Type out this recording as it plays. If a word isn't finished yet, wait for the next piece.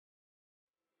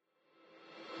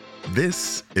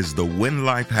This is the When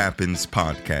Life Happens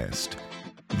podcast,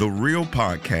 the real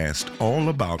podcast all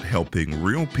about helping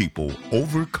real people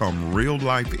overcome real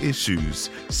life issues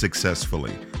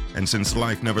successfully. And since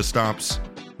life never stops,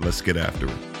 let's get after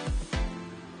it.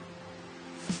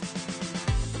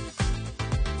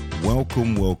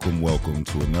 Welcome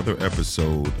to another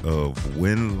episode of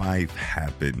When Life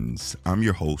Happens. I'm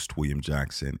your host, William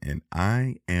Jackson, and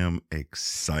I am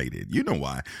excited. You know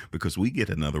why? Because we get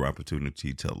another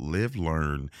opportunity to live,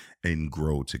 learn, and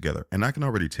grow together. And I can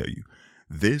already tell you,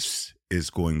 this is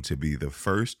going to be the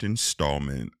first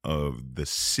installment of the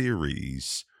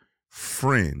series,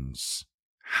 Friends,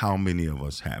 How Many of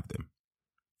Us Have Them?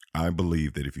 I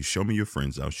believe that if you show me your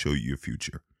friends, I'll show you your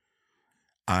future.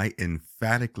 I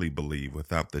emphatically believe,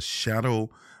 without the shadow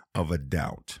of a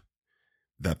doubt,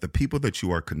 that the people that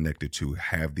you are connected to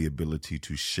have the ability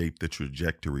to shape the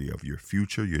trajectory of your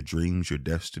future, your dreams, your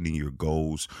destiny, your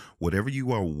goals, whatever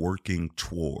you are working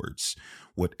towards,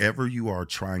 whatever you are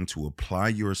trying to apply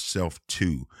yourself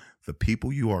to. The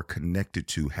people you are connected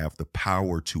to have the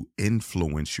power to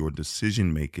influence your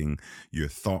decision-making, your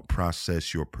thought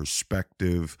process, your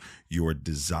perspective, your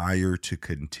desire to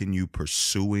continue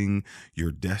pursuing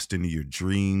your destiny, your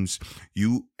dreams.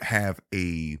 You have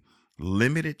a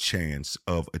limited chance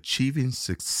of achieving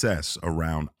success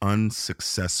around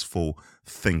unsuccessful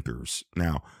thinkers.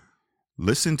 Now,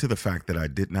 listen to the fact that I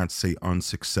did not say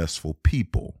unsuccessful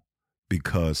people,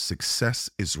 because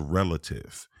success is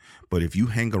relative. But if you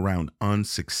hang around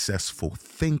unsuccessful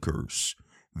thinkers,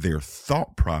 their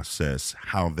thought process,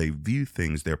 how they view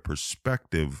things, their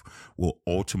perspective will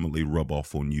ultimately rub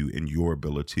off on you and your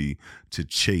ability to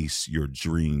chase your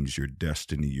dreams, your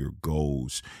destiny, your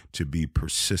goals, to be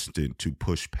persistent, to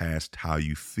push past how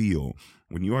you feel.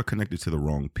 When you are connected to the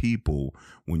wrong people,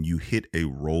 when you hit a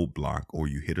roadblock or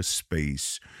you hit a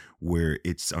space where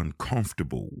it's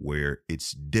uncomfortable, where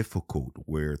it's difficult,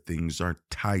 where things are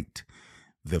tight,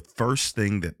 the first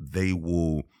thing that they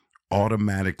will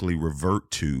automatically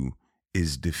revert to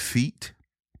is defeat.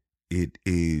 It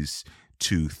is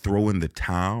to throw in the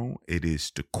towel. It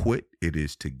is to quit. It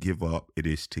is to give up. It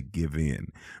is to give in,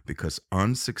 because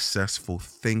unsuccessful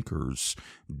thinkers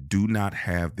do not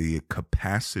have the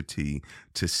capacity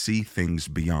to see things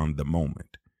beyond the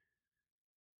moment.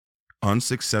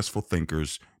 Unsuccessful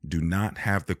thinkers do not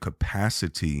have the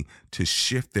capacity to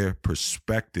shift their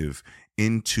perspective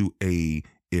into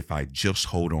if I just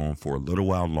hold on for a little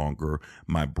while longer,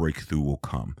 my breakthrough will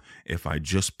come. If I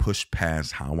just push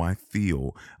past how I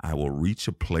feel, I will reach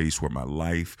a place where my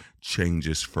life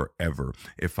changes forever.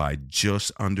 If I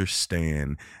just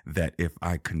understand that if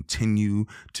I continue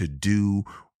to do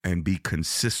and be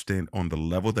consistent on the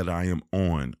level that I am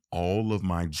on, all of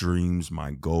my dreams,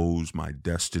 my goals, my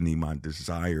destiny, my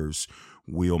desires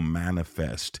will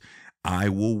manifest. I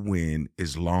will win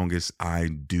as long as I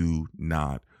do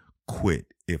not quit.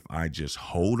 If I just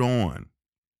hold on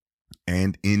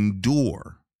and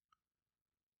endure,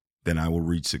 then I will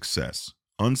reach success.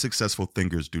 Unsuccessful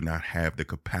thinkers do not have the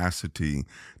capacity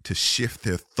to shift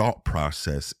their thought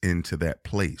process into that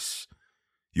place.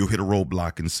 You'll hit a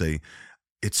roadblock and say,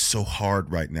 it's so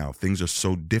hard right now. Things are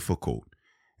so difficult.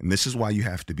 And this is why you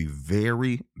have to be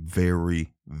very,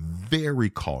 very, very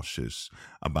cautious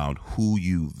about who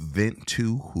you vent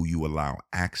to, who you allow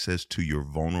access to your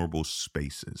vulnerable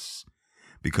spaces.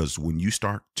 Because when you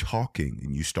start talking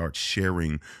and you start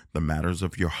sharing the matters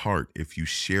of your heart, if you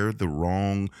share the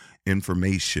wrong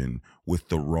information with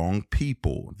the wrong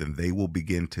people, then they will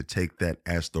begin to take that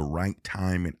as the right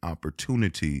time and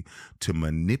opportunity to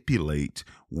manipulate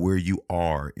where you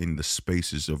are in the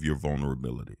spaces of your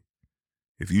vulnerability.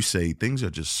 If you say things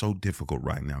are just so difficult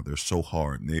right now, they're so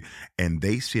hard, and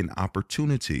they see an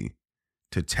opportunity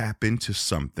to tap into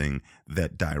something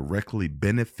that directly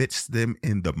benefits them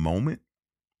in the moment,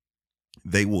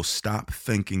 they will stop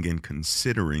thinking and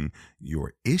considering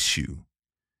your issue,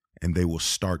 and they will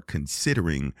start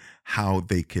considering how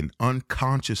they can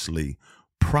unconsciously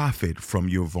profit from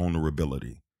your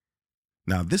vulnerability.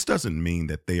 Now, this doesn't mean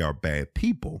that they are bad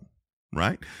people,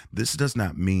 right? This does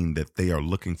not mean that they are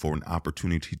looking for an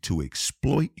opportunity to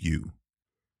exploit you.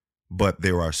 But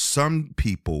there are some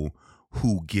people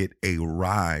who get a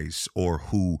rise or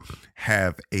who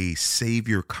have a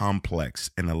savior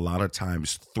complex, and a lot of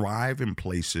times thrive in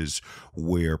places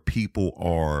where people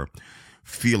are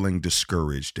feeling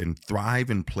discouraged, and thrive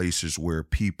in places where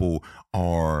people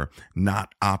are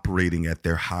not operating at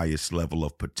their highest level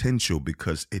of potential,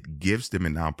 because it gives them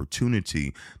an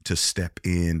opportunity to step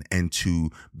in and to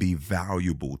be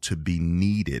valuable, to be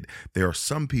needed. There are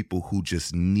some people who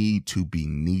just need to be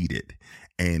needed.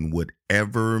 And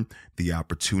whatever the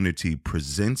opportunity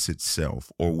presents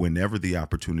itself, or whenever the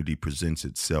opportunity presents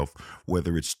itself,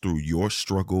 whether it's through your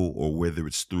struggle or whether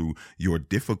it's through your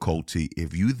difficulty,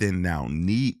 if you then now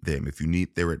need them, if you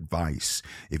need their advice,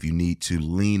 if you need to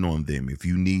lean on them, if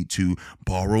you need to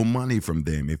borrow money from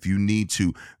them, if you need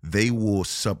to, they will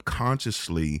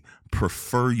subconsciously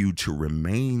prefer you to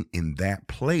remain in that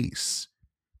place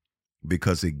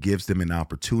because it gives them an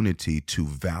opportunity to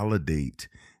validate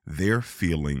their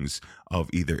feelings of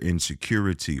either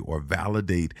insecurity or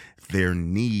validate their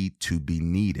need to be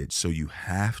needed. So you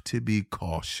have to be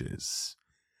cautious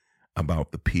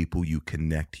about the people you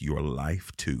connect your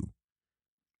life to,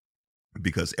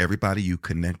 because everybody you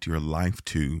connect your life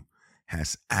to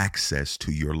has access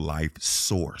to your life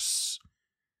source.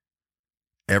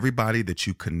 Everybody that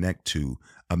you connect to,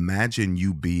 imagine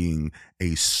you being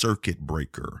a circuit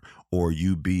breaker or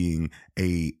you being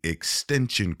a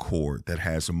extension cord that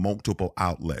has multiple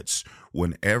outlets.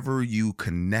 Whenever you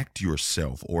connect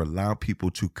yourself or allow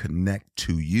people to connect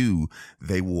to you,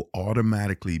 they will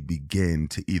automatically begin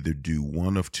to either do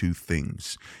one of two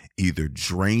things: either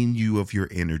drain you of your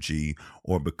energy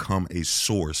or become a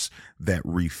source that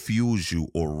refuels you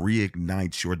or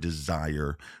reignites your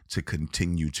desire to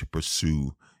continue to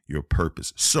pursue your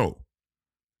purpose. So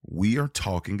we are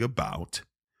talking about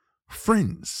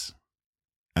friends.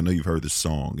 I know you've heard the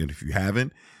song, and if you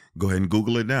haven't, go ahead and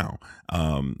Google it now.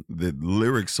 The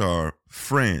lyrics are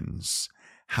friends.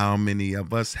 How many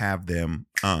of us have them?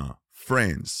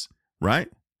 Friends, right?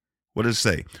 What does it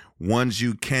say? Ones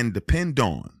you can depend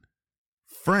on.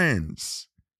 Friends.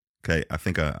 Okay, I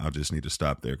think I'll just need to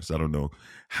stop there because I don't know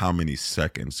how many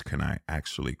seconds can I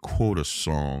actually quote a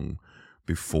song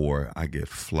before I get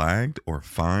flagged or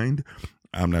fined.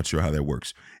 I'm not sure how that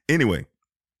works. Anyway,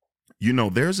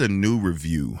 there's a new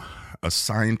review, a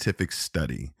scientific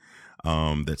study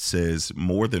that says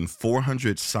more than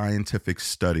 400 scientific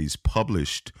studies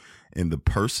published in the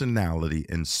Personality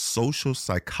and Social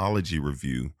Psychology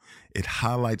Review. It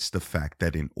highlights the fact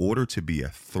that in order to be a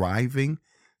thriving,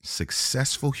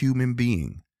 successful human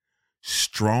being,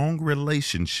 strong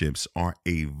relationships are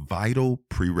a vital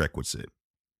prerequisite.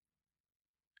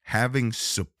 Having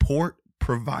support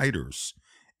providers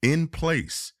in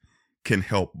place can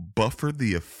help buffer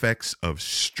the effects of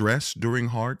stress during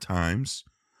hard times,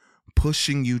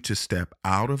 pushing you to step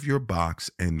out of your box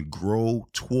and grow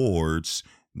towards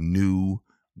new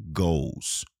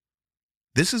goals.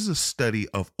 This is a study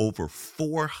of over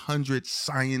 400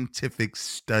 scientific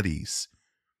studies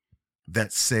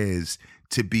that says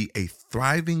to be a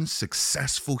thriving,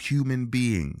 successful human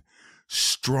being,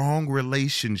 strong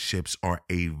relationships are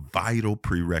a vital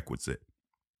prerequisite.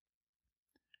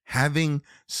 Having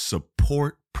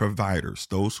support providers,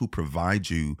 those who provide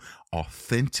you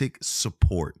authentic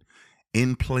support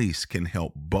in place, can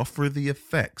help buffer the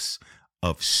effects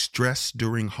of stress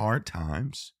during hard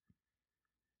times,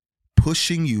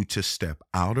 pushing you to step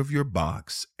out of your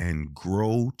box and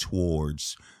grow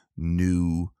towards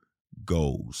new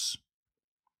goals.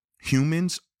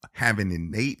 Humans have an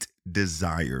innate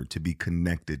desire to be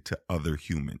connected to other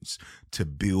humans, to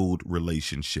build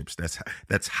relationships.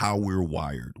 That's how we're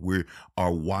wired. We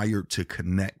are wired to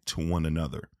connect to one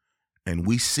another. And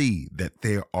we see that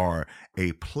there are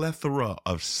a plethora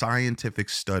of scientific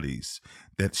studies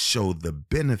that show the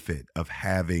benefit of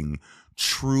having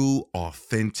true,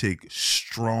 authentic,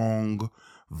 strong,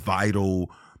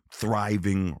 vital,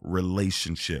 thriving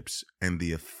relationships and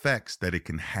the effects that it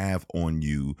can have on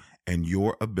you and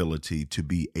your ability to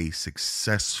be a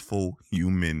successful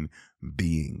human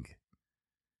being.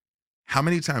 How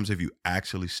many times have you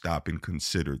actually stopped and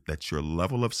considered that your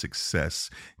level of success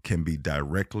can be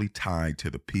directly tied to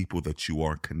the people that you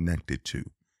are connected to?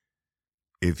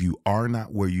 If you are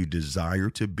not where you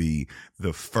desire to be,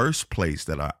 the first place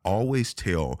that I always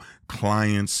tell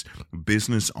clients,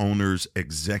 business owners,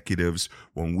 executives,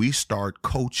 when we start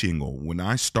coaching or when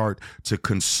I start to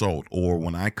consult or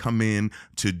when I come in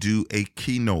to do a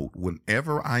keynote,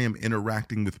 whenever I am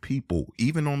interacting with people,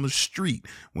 even on the street,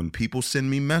 when people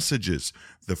send me messages,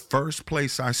 the first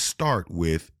place I start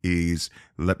with is,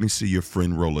 let me see your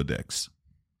friend Rolodex.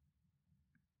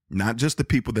 Not just the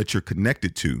people that you're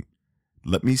connected to.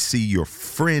 Let me see your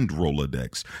friend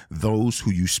Rolodex, those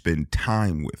who you spend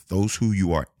time with, those who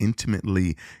you are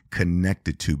intimately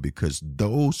connected to, because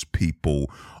those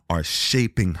people are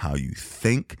shaping how you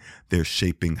think, they're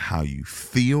shaping how you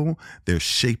feel, they're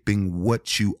shaping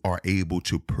what you are able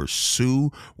to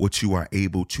pursue, what you are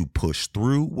able to push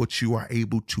through, what you are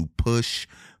able to push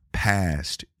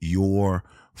past your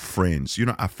friends.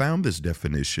 I found this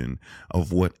definition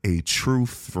of what a true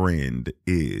friend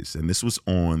is, and this was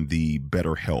on the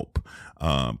BetterHelp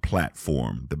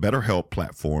platform. The BetterHelp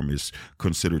platform is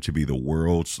considered to be the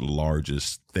world's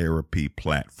largest therapy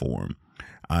platform.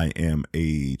 I am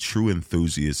a true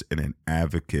enthusiast and an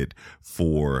advocate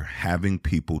for having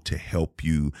people to help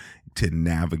you to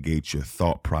navigate your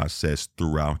thought process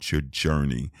throughout your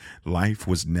journey. Life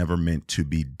was never meant to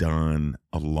be done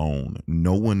alone.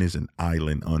 No one is an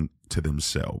island unto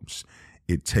themselves.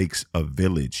 It takes a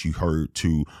village, you heard,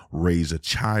 to raise a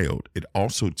child. It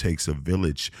also takes a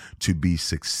village to be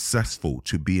successful,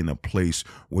 to be in a place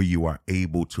where you are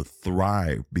able to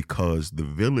thrive, because the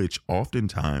village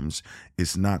oftentimes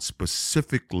is not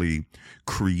specifically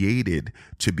created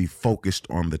to be focused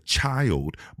on the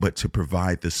child, but to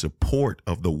provide the support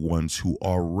of the ones who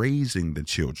are raising the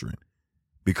children,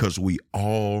 because we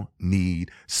all need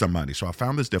somebody. So I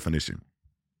found this definition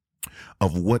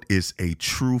of what is a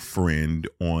true friend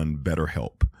on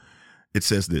BetterHelp. It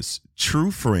says this: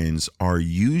 true friends are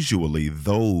usually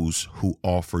those who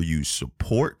offer you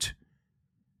support,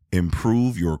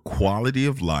 improve your quality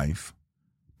of life,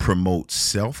 promote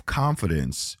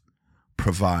self-confidence,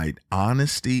 provide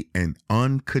honesty and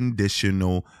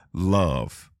unconditional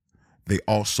love. They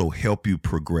also help you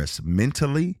progress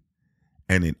mentally,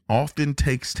 and it often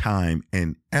takes time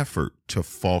and effort to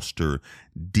foster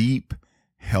deep,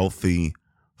 healthy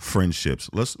friendships.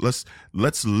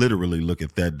 Let's literally look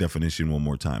at that definition one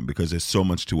more time, because there's so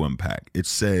much to unpack. It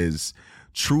says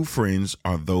true friends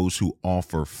are those who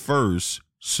offer first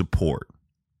support.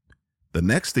 The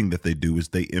next thing that they do is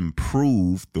they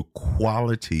improve the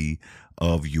quality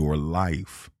of your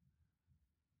life.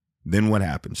 Then what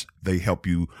happens? They help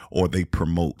you, or they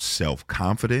promote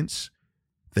self-confidence.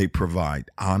 They provide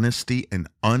honesty and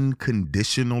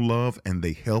unconditional love, and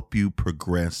they help you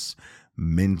progress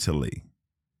mentally.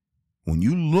 When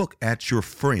you look at your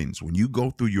friends, when you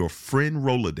go through your friend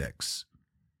Rolodex,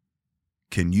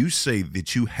 can you say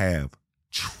that you have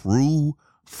true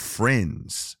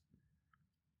friends?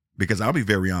 Because I'll be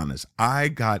very honest, I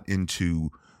got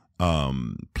into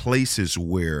places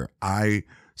where I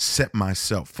set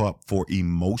myself up for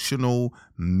emotional,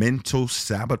 mental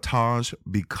sabotage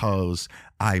because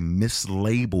I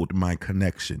mislabeled my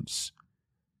connections.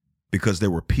 Because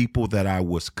there were people that I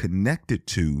was connected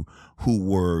to who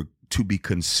were to be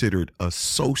considered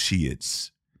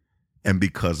associates. And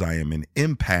because I am an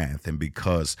empath, and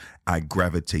because I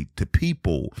gravitate to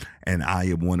people, and I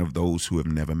am one of those who have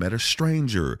never met a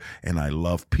stranger, and I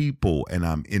love people, and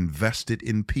I'm invested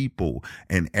in people,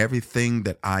 and everything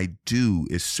that I do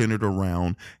is centered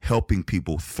around helping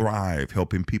people thrive,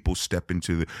 helping people step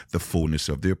into the fullness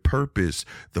of their purpose,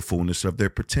 the fullness of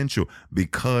their potential.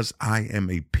 Because I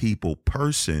am a people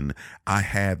person, I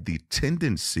have the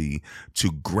tendency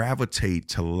to gravitate,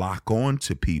 to lock on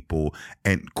to people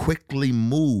and quickly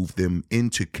move them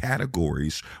into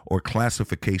categories or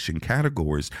classification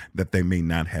categories that they may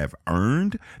not have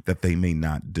earned, that they may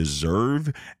not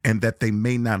deserve, and that they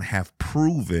may not have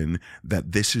proven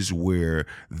that this is where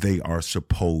they are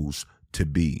supposed to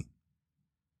be.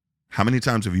 How many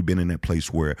times have you been in that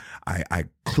place where I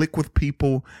click with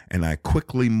people and I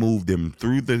quickly move them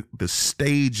through the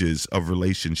stages of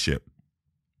relationship?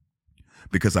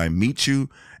 Because I meet you,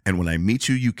 and when I meet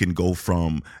you, you can go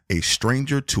from a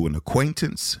stranger to an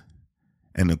acquaintance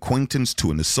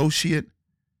to an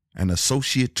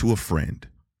associate to a friend.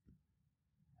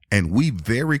 And I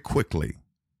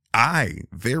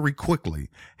very quickly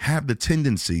have the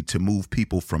tendency to move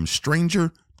people from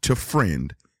stranger to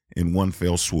friend in one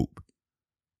fell swoop.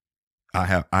 I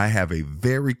have a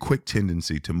very quick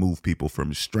tendency to move people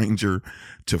from stranger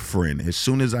to friend. As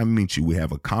soon as I meet you, we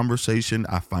have a conversation,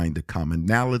 I find a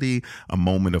commonality, a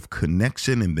moment of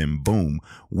connection, and then boom,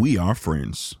 we are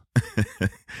friends.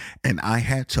 And I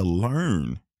had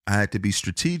to be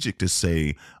strategic to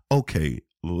say, okay,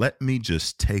 let me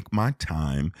just take my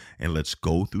time and let's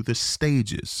go through the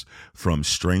stages from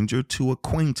stranger to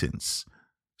acquaintance.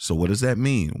 So what does that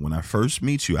mean? When I first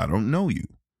meet you, I don't know you.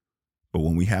 But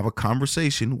when we have a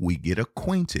conversation, we get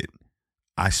acquainted.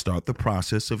 I start the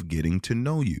process of getting to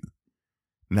know you.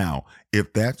 Now,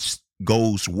 if that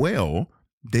goes well,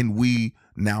 then we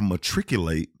now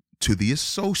matriculate to the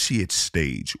associate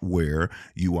stage, where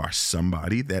you are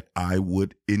somebody that I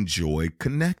would enjoy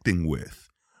connecting with,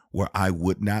 where I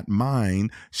would not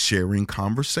mind sharing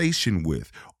conversation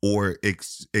with, or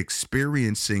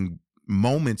experiencing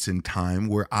moments in time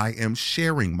where I am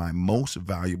sharing my most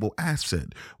valuable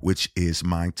asset, which is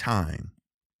my time.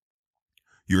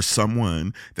 You're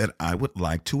someone that I would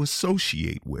like to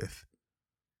associate with.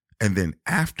 And then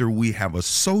after we have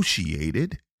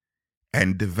associated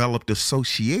and developed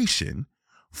association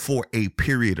for a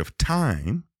period of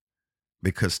time,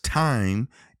 because time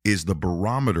is the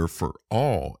barometer for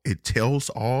all. It tells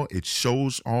all, it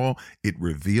shows all, it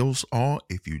reveals all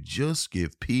if you just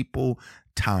give people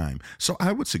time. So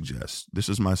I would suggest, this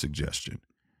is my suggestion,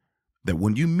 that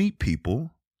when you meet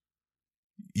people,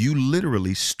 you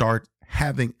literally start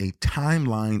having a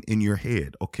timeline in your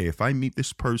head. Okay, if I meet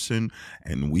this person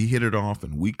and we hit it off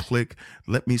and we click,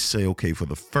 let me say, okay, for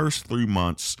the first 3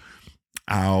 months,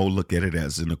 I'll look at it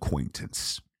as an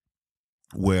acquaintance,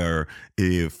 where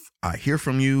if I hear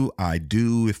from you, I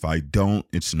do. If I don't,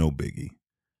 it's no biggie.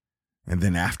 And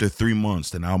then after 3 months,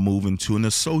 then I'll move into an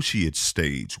associate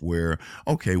stage where,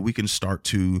 okay, we can start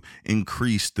to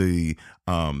increase the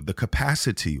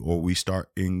capacity, or we start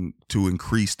to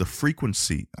increase the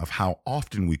frequency of how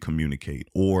often we communicate.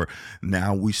 Or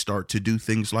now we start to do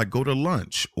things like go to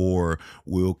lunch, or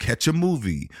we'll catch a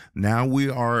movie. Now we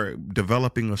are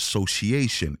developing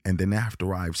association. And then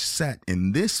after I've sat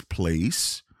in this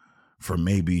place for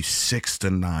maybe 6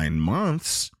 to 9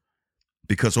 months,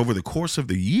 because over the course of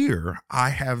the year, I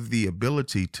have the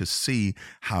ability to see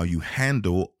how you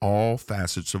handle all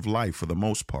facets of life for the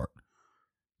most part.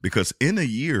 Because in a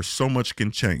year, so much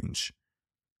can change.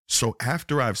 So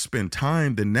after I've spent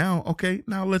time, then now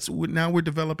we're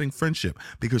developing friendship.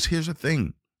 Because here's the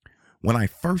thing. When I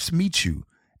first meet you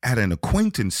at an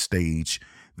acquaintance stage,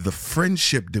 the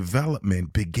friendship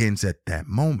development begins at that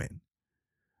moment.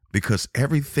 Because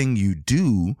everything you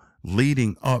do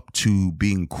leading up to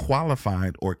being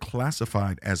qualified or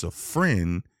classified as a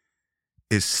friend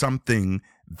is something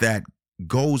that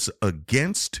goes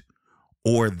against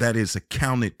or that is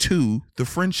accounted to the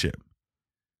friendship.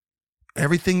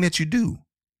 Everything that you do,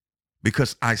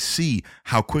 because I see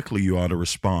how quickly you ought to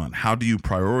respond. How do you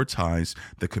prioritize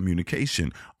the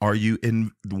communication? Are you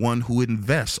one who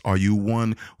invests? Are you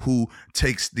one who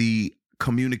takes the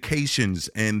communications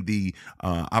and the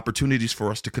opportunities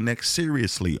for us to connect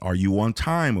seriously? Are you on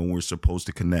time when we're supposed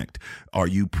to connect? Are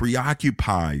you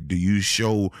preoccupied? Do you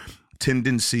show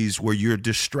tendencies where you're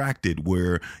distracted,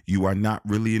 where you are not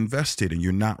really invested and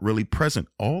you're not really present?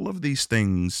 All of these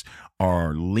things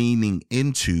are leaning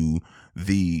into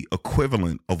the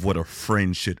equivalent of what a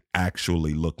friend should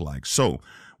actually look like. So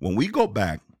when we go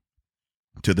back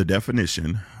to the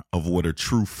definition of what a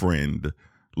true friend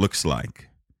looks like,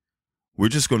 we're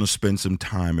just going to spend some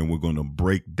time and we're going to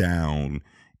break down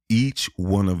each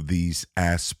one of these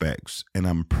aspects. And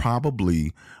I'm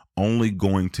probably only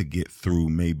going to get through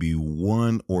maybe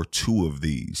 1 or 2 of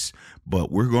these,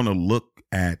 but we're going to look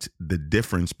at the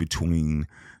difference between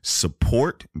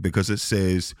support, because it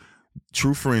says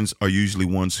true friends are usually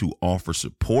ones who offer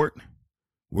support.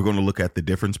 We're going to look at the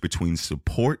difference between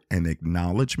support and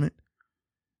acknowledgement.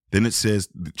 Then it says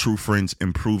true friends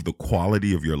improve the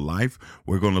quality of your life.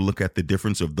 We're going to look at the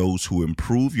difference of those who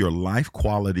improve your life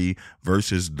quality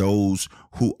versus those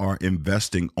who are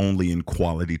investing only in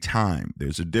quality time.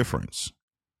 There's a difference.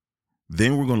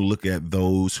 Then we're going to look at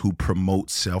those who promote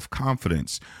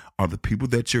self-confidence. Are the people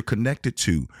that you're connected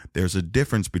to. There's a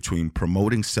difference between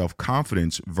promoting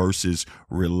self-confidence versus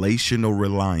relational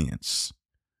reliance.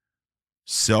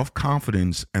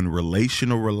 Self-confidence and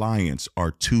relational reliance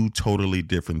are 2 totally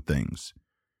different things.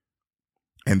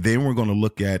 And then we're going to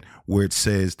look at where it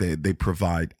says that they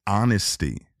provide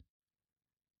honesty,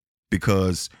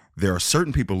 because there are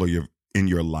certain people in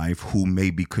your life who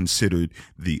may be considered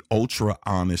the ultra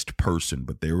honest person,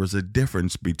 but there is a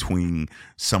difference between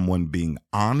someone being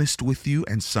honest with you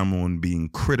and someone being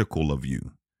critical of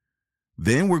you.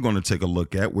 Then we're going to take a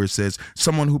look at where it says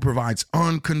someone who provides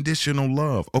unconditional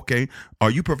love. Okay,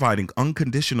 are you providing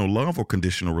unconditional love or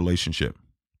conditional relationship?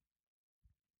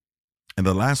 And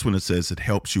the last one, it says it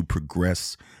helps you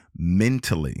progress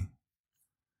mentally.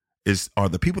 Are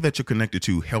the people that you're connected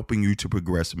to helping you to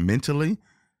progress mentally,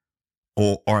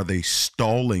 or are they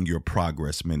stalling your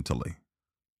progress mentally?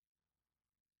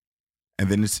 And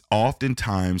then it's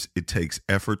oftentimes it takes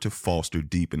effort to foster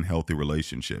deep and healthy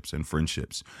relationships and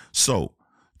friendships. So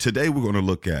today we're going to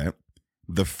look at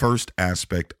the first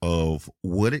aspect of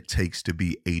what it takes to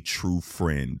be a true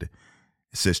friend.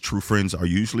 It says true friends are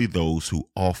usually those who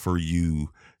offer you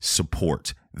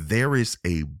support. There is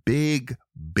a big,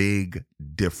 big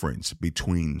difference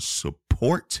between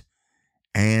support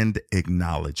and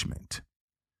acknowledgement.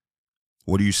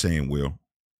 What are you saying, Will?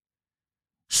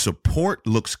 Support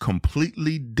looks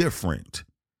completely different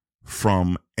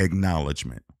from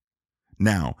acknowledgement.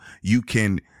 Now, you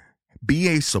can be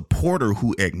a supporter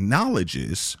who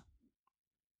acknowledges,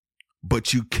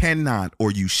 But you cannot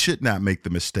or you should not make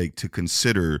the mistake to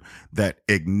consider that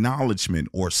acknowledgement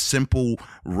or simple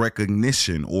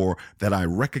recognition, or that I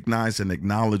recognize and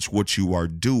acknowledge what you are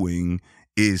doing,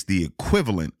 is the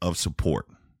equivalent of support.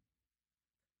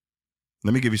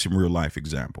 Let me give you some real life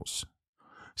examples.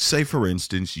 Say, for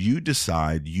instance, you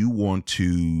decide you want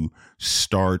to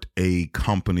start a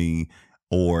company,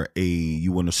 or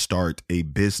you want to start a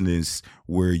business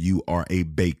where you are a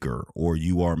baker or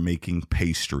you are making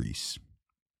pastries.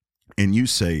 And you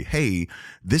say, hey,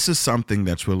 this is something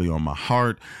that's really on my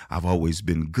heart. I've always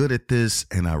been good at this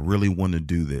and I really want to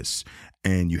do this.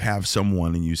 And you have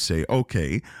someone and you say,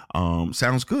 okay,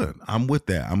 sounds good. I'm with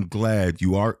that. I'm glad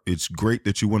you are. It's great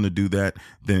that you want to do that.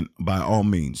 Then by all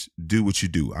means, do what you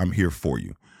do. I'm here for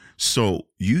you. So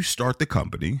you start the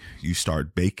company, you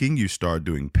start baking, you start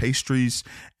doing pastries,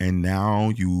 and now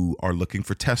you are looking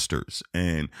for testers.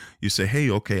 And you say, hey,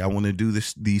 okay, I want to do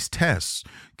these tests.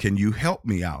 Can you help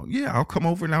me out? Yeah, I'll come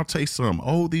over and I'll taste some.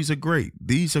 Oh, these are great.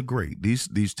 These are great.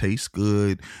 These taste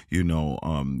good. You know,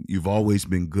 you've always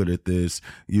been good at this.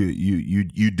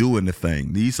 You doing the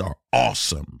thing. These are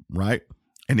awesome, right?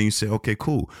 And then you say, okay,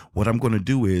 cool. What I'm going to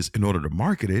do is, in order to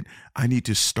market it, I need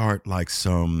to start like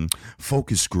some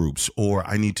focus groups, or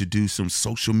I need to do some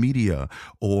social media,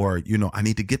 or, you know, I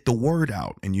need to get the word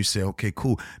out. And you say, okay,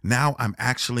 cool. Now I'm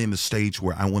actually in the stage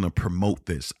where I want to promote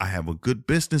this. I have a good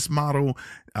business model.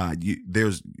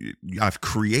 I've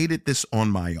created this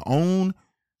on my own.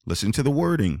 Listen to the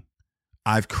wording.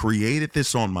 I've created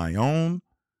this on my own,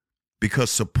 because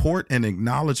support and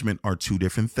acknowledgement are two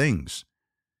different things.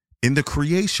 In the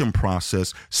creation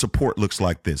process, support looks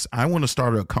like this. I want to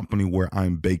start a company where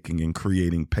I'm baking and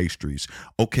creating pastries.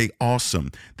 Okay,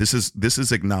 awesome. This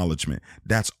is acknowledgement.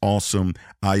 That's awesome.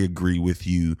 I agree with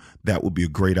you. That would be a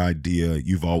great idea.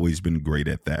 You've always been great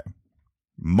at that.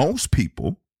 Most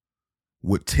people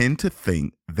would tend to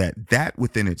think that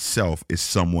within itself is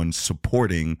someone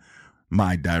supporting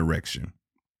my direction,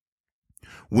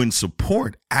 when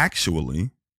support actually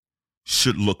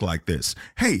should look like this.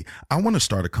 Hey, I want to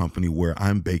start a company where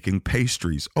I'm baking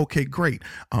pastries. Okay, great.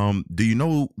 Do you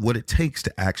know what it takes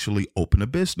to actually open a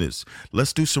business?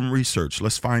 Let's do some research.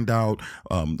 Let's find out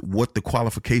what the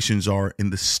qualifications are in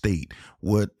the state.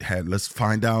 Let's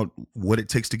find out what it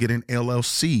takes to get an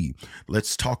LLC.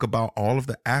 Let's talk about all of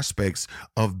the aspects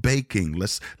of baking.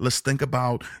 Let's think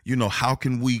about, you know, how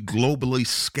can we globally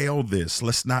scale this?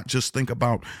 Let's not just think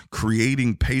about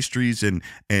creating pastries and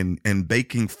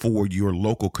baking for your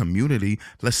local community.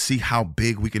 Let's see how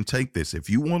big we can take this. If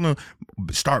you want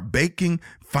to start baking,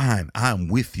 fine, I'm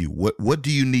with you. What do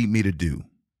you need me to do?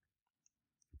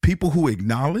 People who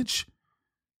acknowledge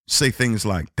say things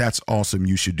like, that's awesome,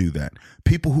 you should do that.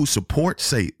 People who support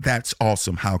say, that's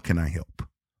awesome, how can I help?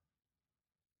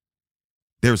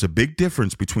 There's a big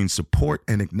difference between support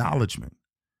and acknowledgement.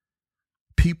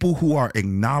 People who are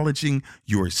acknowledging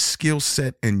your skill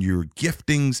set and your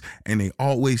giftings, and they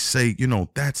always say, you know,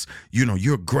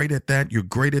 you're great at that. You're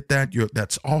great at that.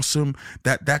 That's awesome.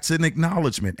 That's an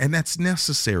acknowledgement, and that's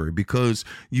necessary, because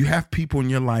you have people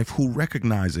in your life who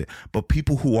recognize it. But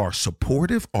people who are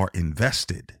supportive are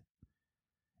invested.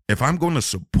 If I'm going to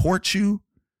support you,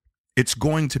 it's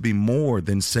going to be more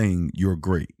than saying you're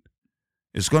great.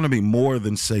 It's going to be more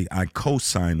than say I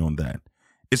co-sign on that.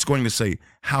 It's going to say,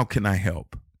 how can I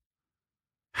help?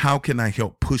 How can I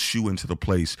help push you into the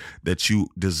place that you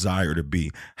desire to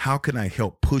be? How can I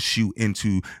help push you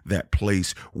into that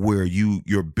place where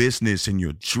your business and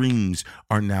your dreams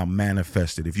are now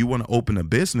manifested? If you want to open a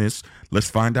business, let's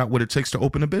find out what it takes to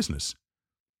open a business.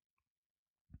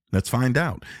 Let's find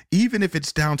out. Even if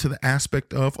it's down to the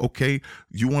aspect of, okay,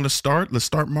 you want to start, let's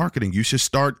start marketing. You should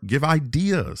give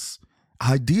ideas.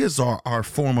 Ideas are our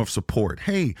form of support.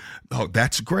 Hey, oh,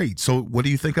 that's great. So what do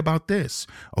you think about this?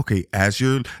 Okay, as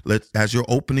you're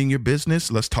opening your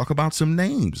business, let's talk about some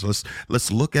names.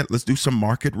 Let's do some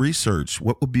market research.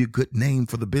 What would be a good name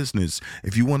for the business?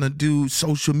 If you want to do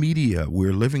social media,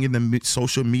 we're living in the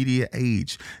social media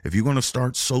age. If you're going to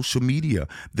start social media,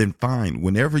 then fine.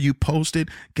 Whenever you post it,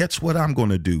 guess what I'm going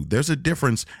to do? There's a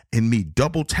difference in me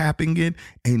double tapping it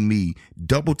and me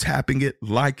double tapping it,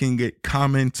 liking it,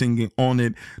 commenting it on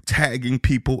it, tagging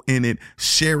people in it,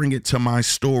 sharing it to my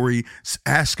story,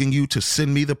 asking you to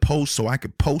send me the post so I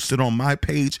could post it on my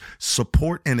page.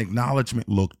 Support and acknowledgement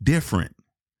look different.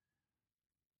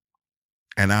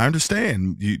 And I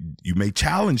understand you may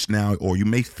challenge now, or you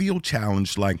may feel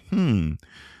challenged like,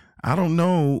 I don't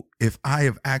know if I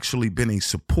have actually been a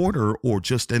supporter or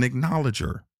just an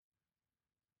acknowledger.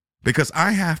 Because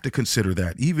I have to consider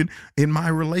that even in my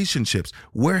relationships,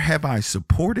 where have I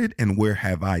supported and where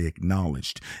have I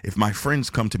acknowledged? If my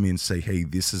friends come to me and say, hey,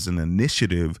 this is an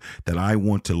initiative that I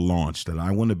want to launch, that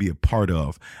I want to be a part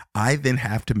of, I then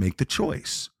have to make the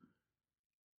choice.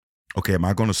 Okay, am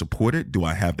I going to support it? Do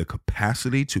I have the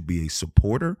capacity to be a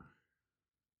supporter?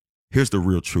 Here's the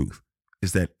real truth,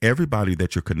 is that everybody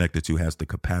that you're connected to has the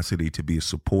capacity to be a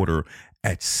supporter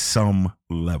at some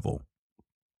level.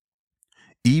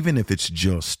 Even if it's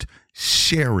just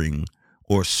sharing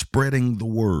or spreading the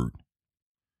word.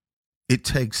 It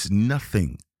takes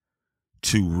nothing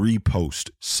to repost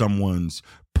someone's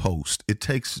post. It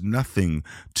takes nothing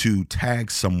to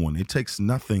tag someone. It takes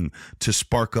nothing to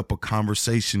spark up a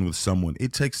conversation with someone.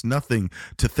 It takes nothing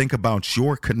to think about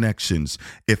your connections.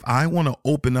 If I want to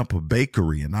open up a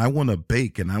bakery and I want to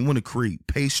bake and I want to create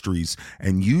pastries,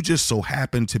 and you just so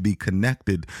happen to be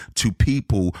connected to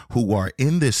people who are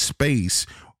in this space,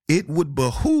 it would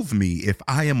behoove me, if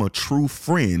I am a true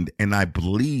friend and I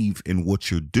believe in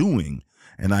what you're doing,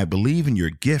 and I believe in your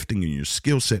gifting and your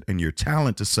skill set and your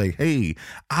talent, to say, hey,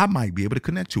 I might be able to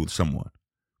connect you with someone.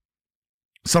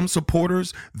 Some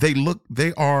supporters, they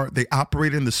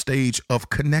operate in the stage of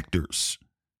connectors.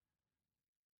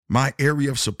 My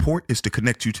area of support is to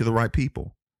connect you to the right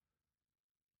people.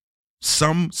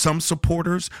 Some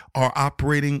supporters are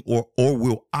operating or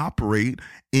will operate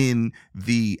in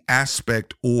the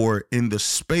aspect or in the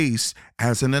space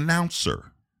as an announcer.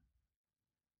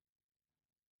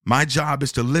 My job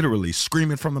is to literally scream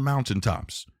it from the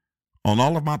mountaintops on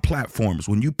all of my platforms.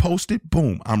 When you post it,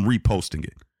 boom, I'm reposting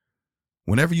it.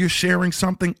 Whenever you're sharing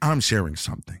something, I'm sharing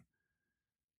something.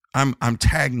 I'm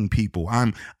tagging people.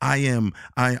 I'm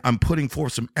putting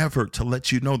forth some effort to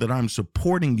let you know that I'm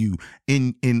supporting you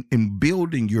in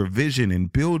building your vision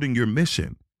and building your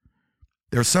mission.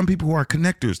 There are some people who are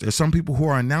connectors. There are some people who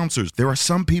are announcers. There are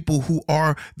some people who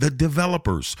are the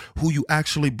developers, who you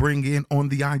actually bring in on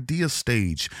the idea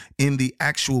stage, in the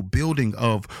actual building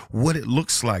of what it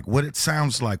looks like, what it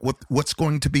sounds like, what's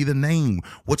going to be the name,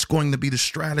 what's going to be the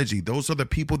strategy. Those are the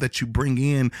people that you bring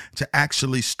in to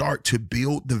actually start to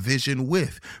build the vision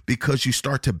with, because you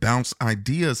start to bounce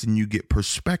ideas and you get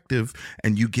perspective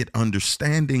and you get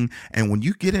understanding. And when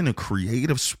you get in a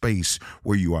creative space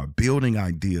where you are building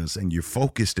ideas and you're focused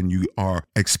and you are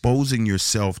exposing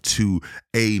yourself to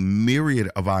a myriad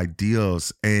of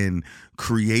ideas and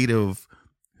creative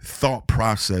thought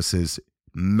processes,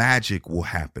 magic will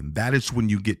happen. That is when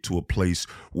you get to a place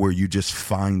where you just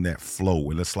find that flow.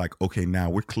 And it's like, okay,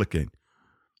 now we're clicking.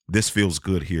 This feels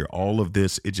good here. All of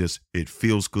this, it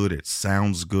feels good. It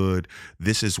sounds good.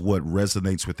 This is what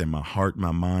resonates within my heart,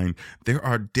 my mind. There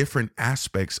are different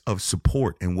aspects of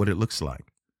support and what it looks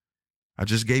like. I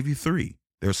just gave you 3.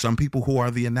 There are some people who are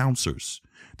the announcers.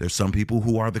 There's some people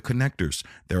who are the connectors.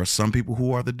 There are some people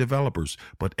who are the developers.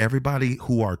 But everybody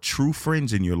who are true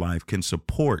friends in your life can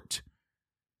support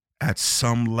at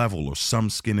some level or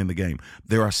some skin in the game.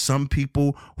 There are some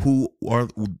people who are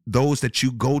those that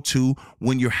you go to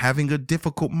when you're having a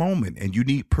difficult moment and you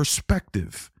need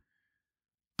perspective.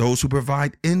 Those who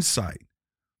provide insight.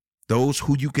 Those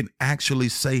who you can actually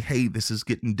say, hey, this is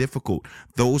getting difficult.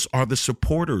 Those are the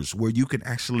supporters where you can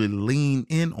actually lean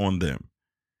in on them.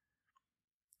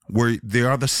 Where they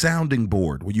are the sounding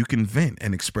board where you can vent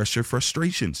and express your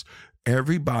frustrations.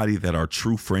 Everybody that are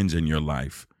true friends in your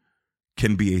life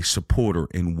can be a supporter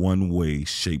in one way,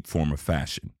 shape, form, or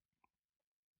fashion.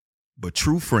 But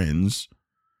true friends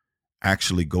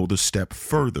actually go the step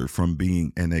further from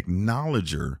being an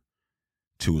acknowledger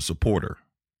to a supporter.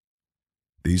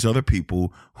 These are the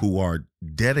people who are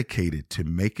dedicated to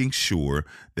making sure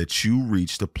that you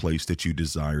reach the place that you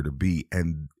desire to be.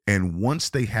 And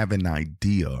once they have an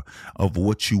idea of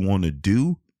what you want to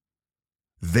do,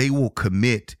 they will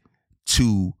commit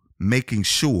to making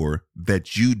sure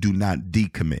that you do not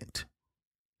decommit.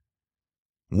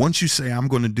 Once you say, I'm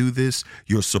going to do this,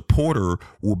 your supporter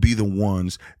will be the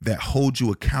ones that hold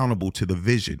you accountable to the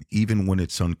vision, even when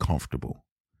it's uncomfortable.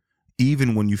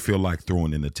 Even when you feel like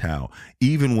throwing in the towel,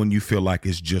 even when you feel like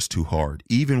it's just too hard,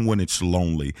 even when it's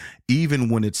lonely, even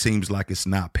when it seems like it's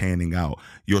not panning out,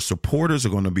 your supporters are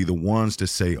going to be the ones to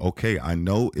say, okay, I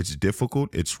know it's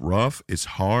difficult, it's rough, it's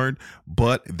hard,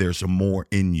 but there's more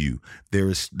in you. There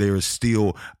is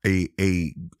still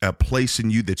a place in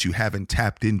you that you haven't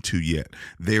tapped into yet.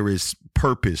 There is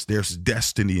purpose. There's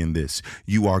destiny in this.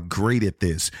 You are great at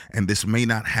this. And this may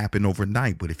not happen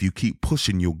overnight, but if you keep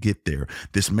pushing, you'll get there.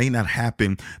 This may not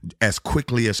happen as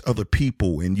quickly as other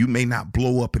people, and you may not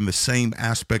blow up in the same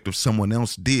aspect of someone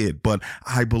else did, but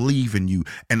I believe in you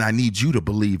and I need you to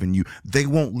believe in you. They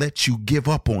won't let you give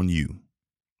up on you.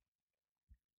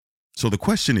 So the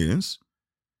question is,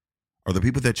 are the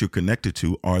people that you're connected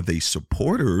to, are they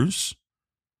supporters,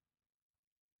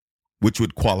 which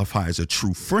would qualify as a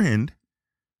true friend,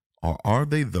 or are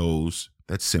they those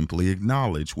that simply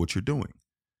acknowledge what you're doing?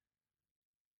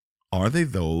 Are they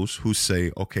those who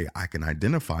say, okay, I can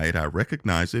identify it, I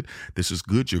recognize it, this is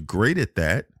good, you're great at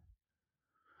that,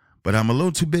 but I'm a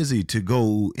little too busy to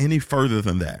go any further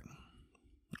than that.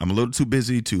 I'm a little too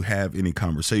busy to have any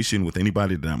conversation with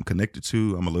anybody that I'm connected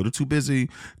to. I'm a little too busy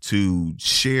to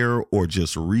share or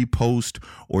just repost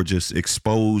or just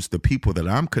expose the people that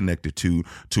I'm connected to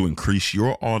increase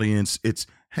your audience. It's,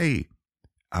 hey,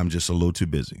 I'm just a little too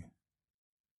busy.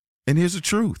 And here's the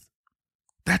truth.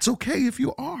 That's okay if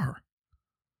you are.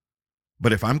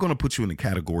 But if I'm going to put you in the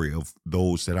category of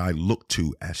those that I look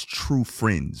to as true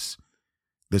friends,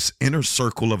 this inner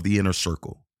circle of the inner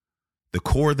circle, the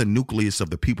core, the nucleus of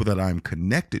the people that I'm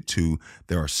connected to,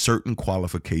 there are certain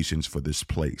qualifications for this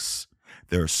place.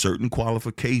 There are certain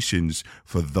qualifications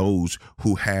for those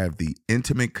who have the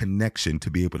intimate connection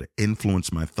to be able to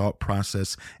influence my thought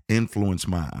process, influence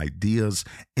my ideas,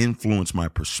 influence my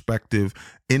perspective,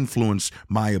 influence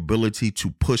my ability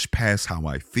to push past how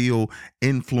I feel,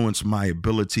 influence my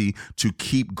ability to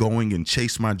keep going and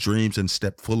chase my dreams and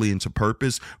step fully into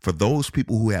purpose. For those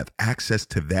people who have access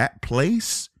to that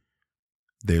place,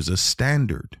 there's a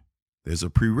standard, there's a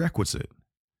prerequisite.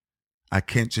 I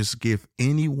can't just give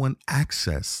anyone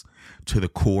access to the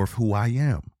core of who I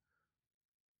am.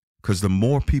 Because the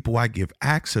more people I give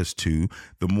access to,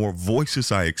 the more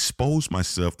voices I expose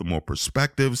myself, the more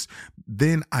perspectives,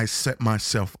 then I set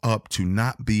myself up to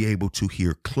not be able to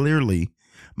hear clearly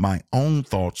my own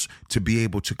thoughts, to be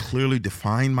able to clearly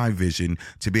define my vision,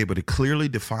 to be able to clearly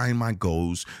define my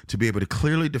goals, to be able to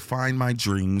clearly define my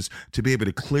dreams, to be able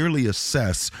to clearly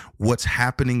assess what's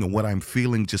happening and what I'm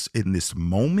feeling just in this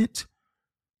moment.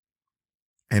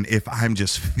 And if I'm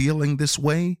just feeling this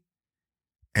way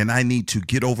and I need to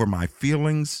get over my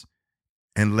feelings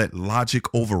and let logic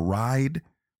override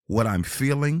what I'm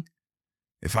feeling,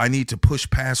 if I need to push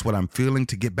past what I'm feeling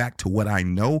to get back to what I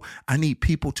know, I need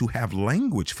people to have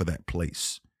language for that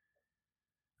place.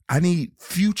 I need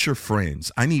future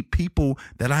friends. I need people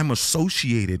that I'm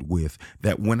associated with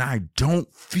that when I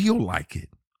don't feel like it,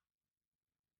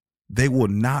 they will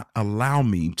not allow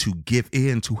me to give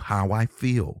in to how I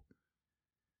feel.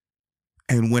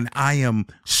 And when I am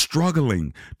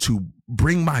struggling to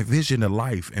bring my vision to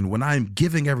life, and when I'm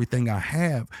giving everything I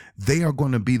have, they are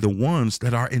going to be the ones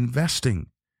that are investing.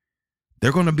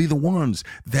 They're going to be the ones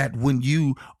that when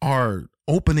you are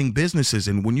opening businesses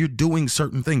and when you're doing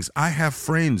certain things, I have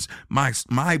friends,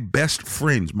 my best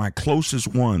friends, my closest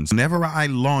ones. Whenever I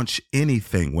launch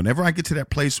anything, whenever I get to that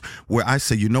place where I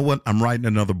say, you know what, I'm writing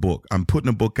another book, I'm putting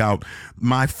a book out,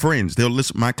 my friends, they'll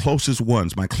listen, my closest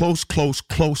ones, my close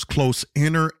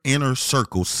inner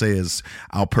circle says,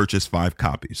 I'll purchase 5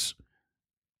 copies.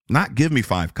 Not give me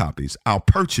 5 copies. I'll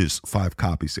purchase 5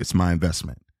 copies. It's my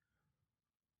investment.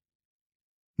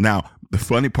 Now, the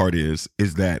funny part is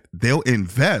that they'll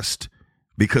invest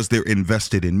because they're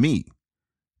invested in me.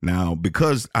 Now,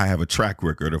 because I have a track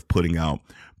record of putting out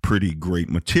pretty great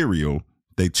material,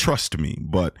 they trust me.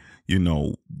 But, you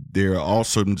know, there are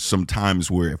also some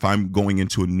times where if I'm going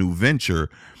into a new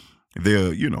venture,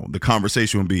 the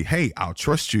conversation will be, hey, I'll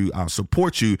trust you. I'll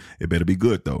support you. It better be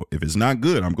good, though. If it's not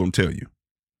good, I'm going to tell you.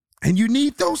 And you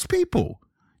need those people.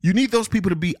 You need those people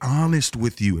to be honest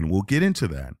with you. And we'll get into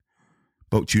that.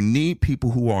 But you need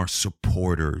people who are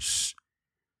supporters,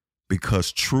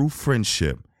 because true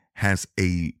friendship has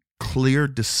a clear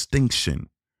distinction.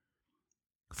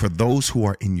 For those who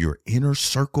are in your inner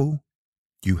circle,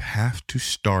 you have to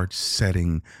start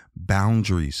setting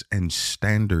boundaries and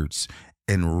standards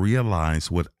and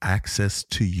realize what access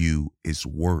to you is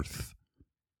worth.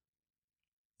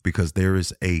 Because there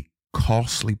is a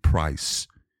costly price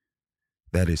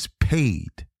that is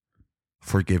paid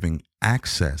for giving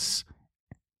access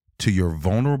to your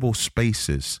vulnerable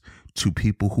spaces to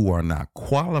people who are not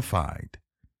qualified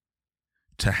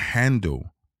to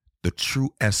handle the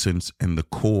true essence and the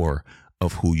core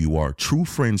of who you are. True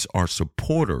friends are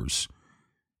supporters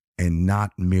and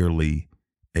not merely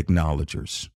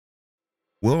acknowledgers.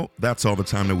 Well, that's all the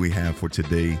time that we have for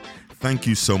today. Thank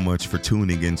you so much for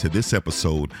tuning into this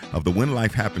episode of the When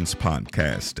Life Happens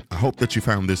podcast. I hope that you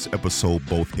found this episode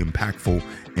both impactful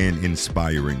and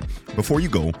inspiring. Before you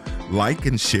go, like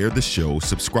and share the show,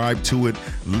 subscribe to it,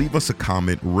 leave us a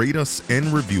comment, rate us, and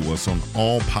review us on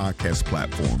all podcast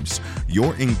platforms.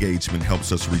 Your engagement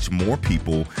helps us reach more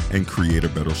people and create a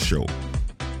better show.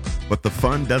 But the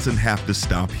fun doesn't have to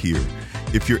stop here.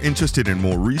 If you're interested in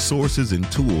more resources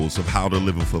and tools of how to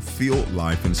live a fulfilled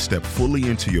life and step fully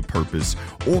into your purpose,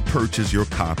 or purchase your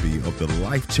copy of the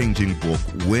life-changing book,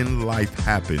 When Life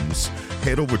Happens,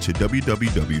 head over to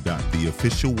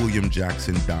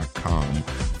www.theofficialwilliamjackson.com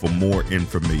for more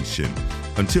information.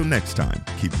 Until next time,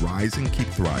 keep rising, keep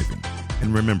thriving.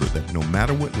 And remember that no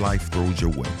matter what life throws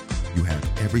your way, you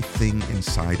have everything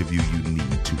inside of you you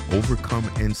need to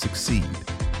overcome and succeed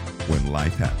when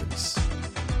life happens.